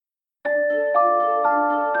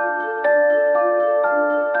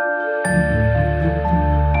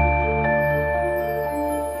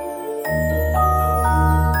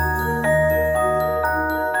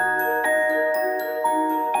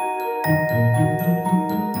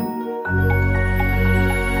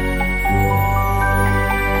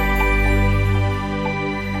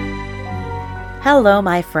Hello,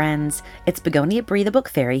 my friends. It's Begonia Bree the Book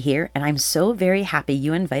Fairy here, and I'm so very happy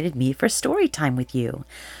you invited me for story time with you.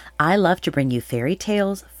 I love to bring you fairy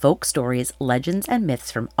tales, folk stories, legends, and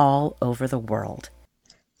myths from all over the world.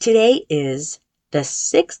 Today is the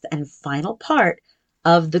sixth and final part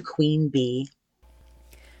of The Queen Bee.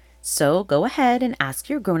 So go ahead and ask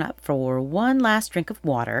your grown up for one last drink of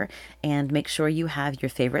water and make sure you have your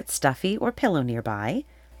favorite stuffy or pillow nearby.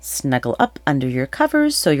 Snuggle up under your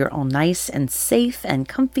covers so you're all nice and safe and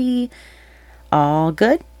comfy. All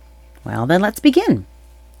good? Well, then let's begin.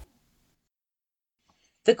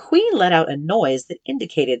 The queen let out a noise that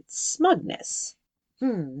indicated smugness.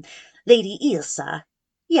 Lady Ilsa.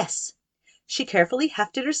 Yes. She carefully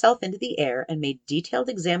hefted herself into the air and made detailed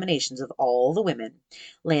examinations of all the women,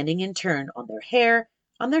 landing in turn on their hair,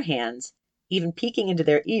 on their hands, even peeking into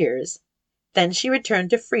their ears. Then she returned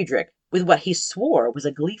to Friedrich with what he swore was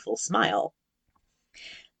a gleeful smile.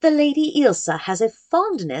 "The Lady Ilsa has a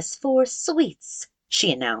fondness for sweets,"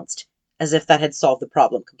 she announced, as if that had solved the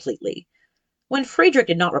problem completely. When Friedrich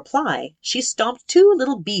did not reply, she stomped 2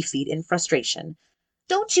 little bee feet in frustration.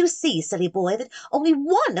 "Don't you see, silly boy, that only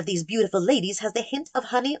one of these beautiful ladies has the hint of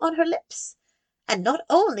honey on her lips? And not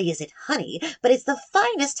only is it honey, but it's the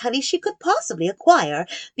finest honey she could possibly acquire,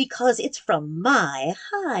 because it's from my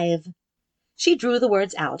hive." She drew the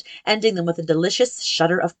words out, ending them with a delicious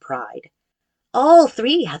shudder of pride. "All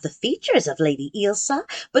 3 have the features of Lady Ilsa,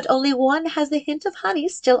 but only one has the hint of honey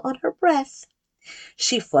still on her breath."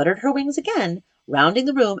 She fluttered her wings again, rounding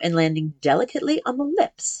the room and landing delicately on the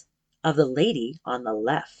lips of the lady on the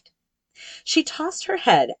left. She tossed her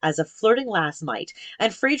head as a flirting lass might,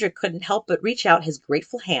 and Friedrich couldn't help but reach out his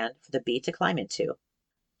grateful hand for the bee to climb into.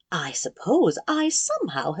 "I suppose I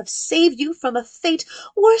somehow have saved you from a fate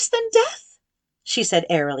worse than death," she said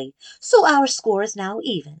airily, "so our score is now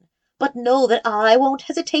even. But know that I won't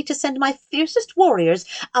hesitate to send my fiercest warriors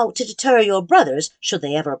out to deter your brothers should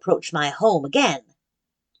they ever approach my home again."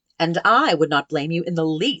 "And I would not blame you in the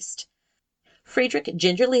least." Friedrich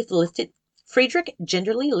gingerly lifted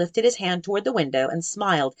his hand toward the window and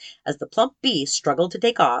smiled as the plump bee struggled to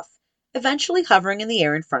take off, eventually hovering in the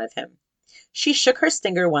air in front of him. She shook her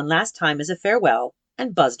stinger one last time as a farewell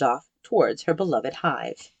and buzzed off towards her beloved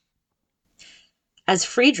hive. As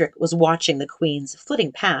Friedrich was watching the queen's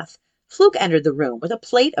flitting path, Fluke entered the room with a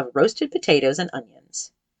plate of roasted potatoes and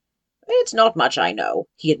onions. "It's not much, I know,"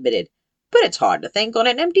 he admitted, "but it's hard to think on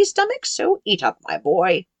an empty stomach, so eat up, my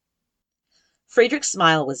boy." Friedrich's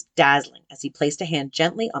smile was dazzling as he placed a hand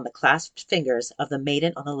gently on the clasped fingers of the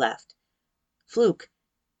maiden on the left. "Fluke,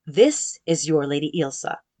 this is your Lady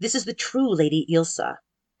Ilsa. This is the true Lady Ilsa."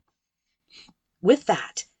 With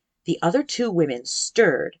that, the other 2 women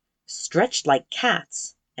stirred, stretched like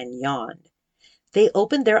cats, and yawned. They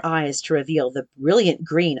opened their eyes to reveal the brilliant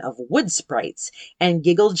green of wood sprites and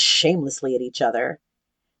giggled shamelessly at each other.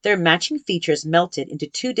 Their matching features melted into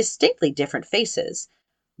 2 distinctly different faces.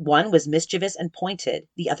 One was mischievous and pointed,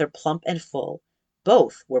 the other plump and full.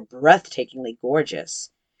 Both were breathtakingly gorgeous.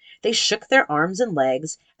 They shook their arms and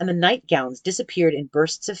legs, and the nightgowns disappeared in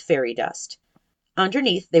bursts of fairy dust.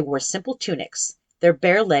 Underneath they wore simple tunics, their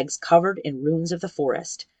bare legs covered in runes of the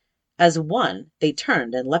forest. As one they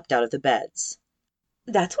turned and leapt out of the beds.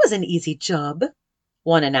 "That was an easy job,"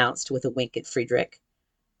 one announced with a wink at Friedrich.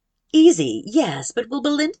 "Easy, yes, but will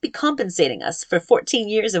Belinda be compensating us for 14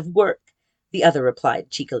 years of work?" the other replied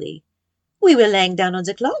cheekily. "We were laying down on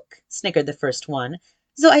the clock," snickered the first one,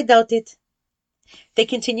 "though I doubt it." They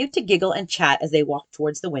continued to giggle and chat as they walked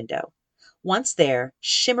towards the window. Once there,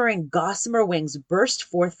 shimmering gossamer wings burst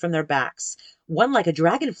forth from their backs, one like a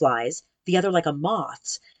dragonfly's, the other like a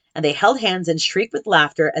moth's, and they held hands and shrieked with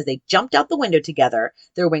laughter as they jumped out the window together,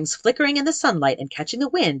 their wings flickering in the sunlight and catching the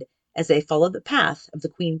wind as they followed the path of the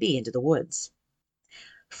queen bee into the woods.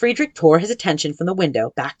 Friedrich tore his attention from the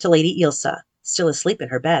window back to Lady Ilsa, still asleep in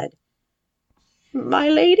her bed. "My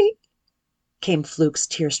lady," came Fluke's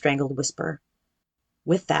tear-strangled whisper.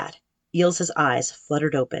 With that, Ilsa's eyes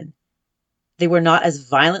fluttered open. They were not as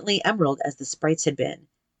violently emerald as the sprites had been,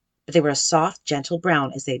 but they were a soft, gentle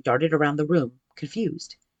brown as they darted around the room,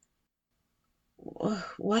 confused.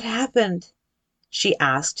 "What happened?" she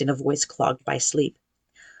asked in a voice clogged by sleep.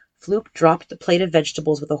 Fluke dropped the plate of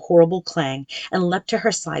vegetables with a horrible clang and leapt to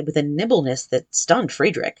her side with a nimbleness that stunned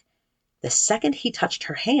Friedrich. The second he touched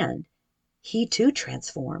her hand, he too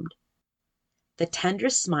transformed. The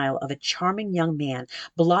tender smile of a charming young man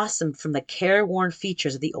blossomed from the careworn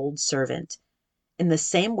features of the old servant. In the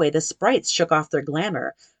same way the sprites shook off their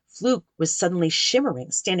glamour, Fluke was suddenly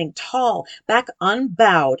shimmering, standing tall, back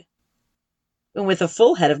unbowed, and with a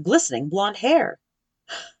full head of glistening blonde hair.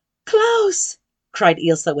 "Klaus!" cried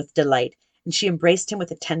Ilse with delight, and she embraced him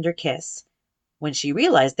with a tender kiss. When she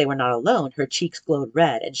realized they were not alone, her cheeks glowed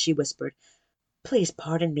red, and she whispered, "Please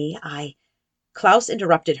pardon me, I—" Klaus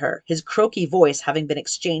interrupted her, his croaky voice having been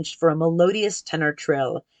exchanged for a melodious tenor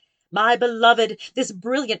trill. "My beloved, this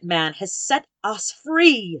brilliant man has set us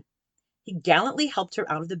free!" He gallantly helped her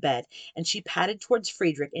out of the bed, and she padded towards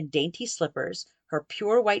Friedrich in dainty slippers, her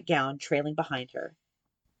pure white gown trailing behind her.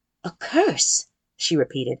 "A curse!" she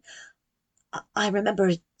repeated. "I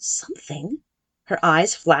remember something." Her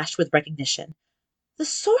eyes flashed with recognition. "The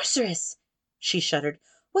sorceress!" she shuddered.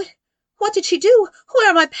 What did she do?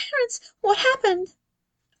 Where are my parents? What happened?"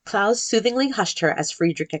 Klaus soothingly hushed her as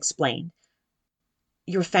Friedrich explained.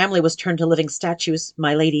 "Your family was turned to living statues,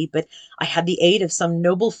 my lady, but I had the aid of some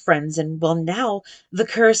noble friends, and well, now the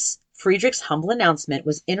curse—" Friedrich's humble announcement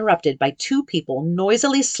was interrupted by two people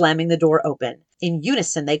noisily slamming the door open. In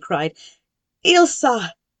unison they cried,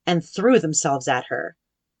 "Ilse!" and threw themselves at her.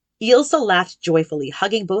 Ilse laughed joyfully,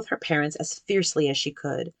 hugging both her parents as fiercely as she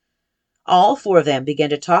could. All four of them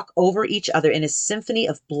began to talk over each other in a symphony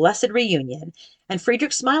of blessed reunion, and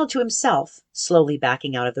Friedrich smiled to himself, slowly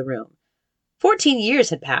backing out of the room. 14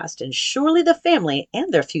 years had passed, and surely the family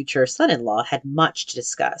and their future son-in-law had much to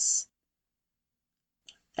discuss.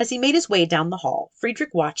 As he made his way down the hall,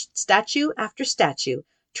 Friedrich watched statue after statue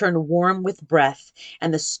turn warm with breath,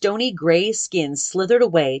 and the stony gray skin slithered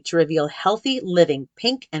away to reveal healthy, living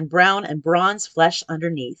pink and brown and bronze flesh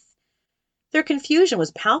underneath. Their confusion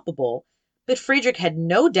was palpable, but Friedrich had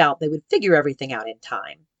no doubt they would figure everything out in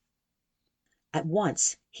time. At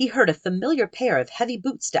once he heard a familiar pair of heavy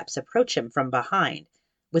bootsteps approach him from behind,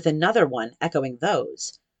 with another one echoing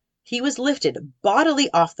those. He was lifted bodily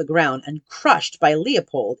off the ground and crushed by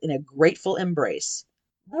Leopold in a grateful embrace.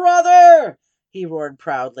 "Brother!" he roared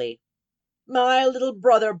proudly. "My little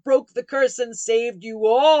brother broke the curse and saved you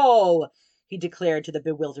all," he declared to the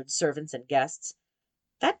bewildered servants and guests.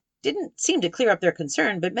 That didn't seem to clear up their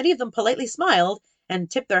concern, but many of them politely smiled and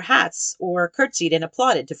tipped their hats or curtsied and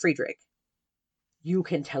applauded to Friedrich. "You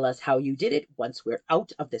can tell us how you did it once we're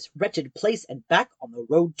out of this wretched place and back on the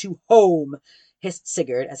road to home," hissed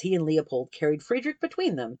Sigurd as he and Leopold carried Friedrich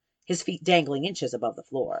between them, his feet dangling inches above the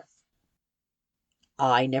floor.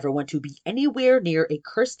 "I never want to be anywhere near a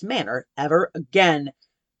cursed manor ever again,"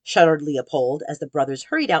 shuddered Leopold as the brothers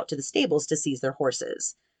hurried out to the stables to seize their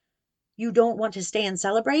horses. "You don't want to stay and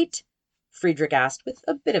celebrate?" Friedrich asked with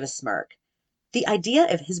a bit of a smirk. The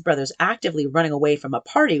idea of his brothers actively running away from a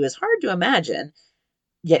party was hard to imagine.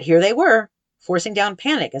 Yet here they were, forcing down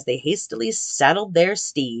panic as they hastily saddled their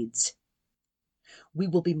steeds. "We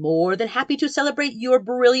will be more than happy to celebrate your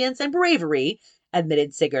brilliance and bravery,"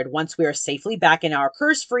 admitted Sigurd, "once we are safely back in our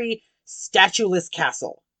curse-free, statueless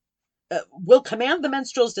castle." "We'll command the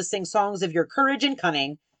minstrels to sing songs of your courage and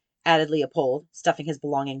cunning," added Leopold, stuffing his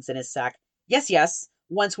belongings in his sack. Yes,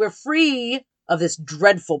 once we're free of this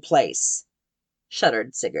dreadful place,"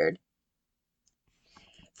 shuddered Sigurd.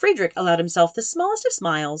 Friedrich allowed himself the smallest of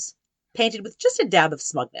smiles, painted with just a dab of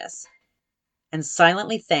smugness, and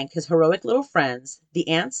silently thanked his heroic little friends, the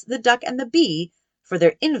ants, the duck, and the bee, for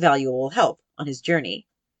their invaluable help on his journey.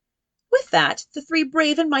 With that, the three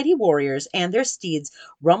brave and mighty warriors and their steeds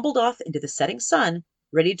rumbled off into the setting sun,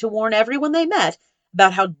 ready to warn everyone they met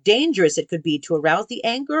about how dangerous it could be to arouse the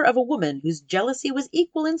anger of a woman whose jealousy was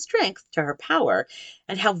equal in strength to her power,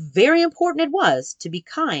 and how very important it was to be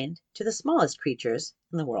kind to the smallest creatures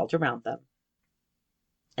in the world around them.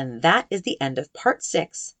 And that is the end of part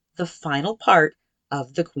 6, the final part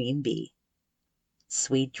of The Queen Bee.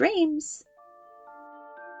 Sweet dreams!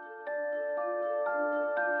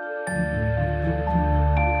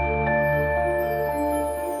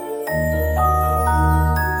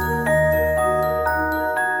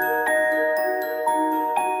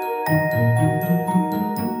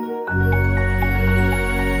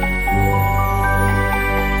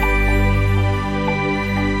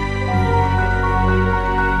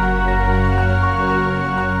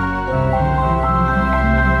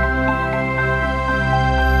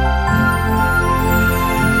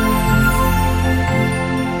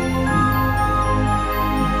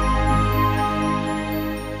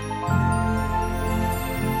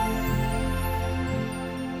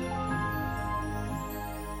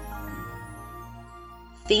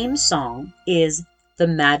 Theme song is The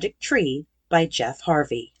Magic Tree by Jeff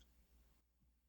Harvey.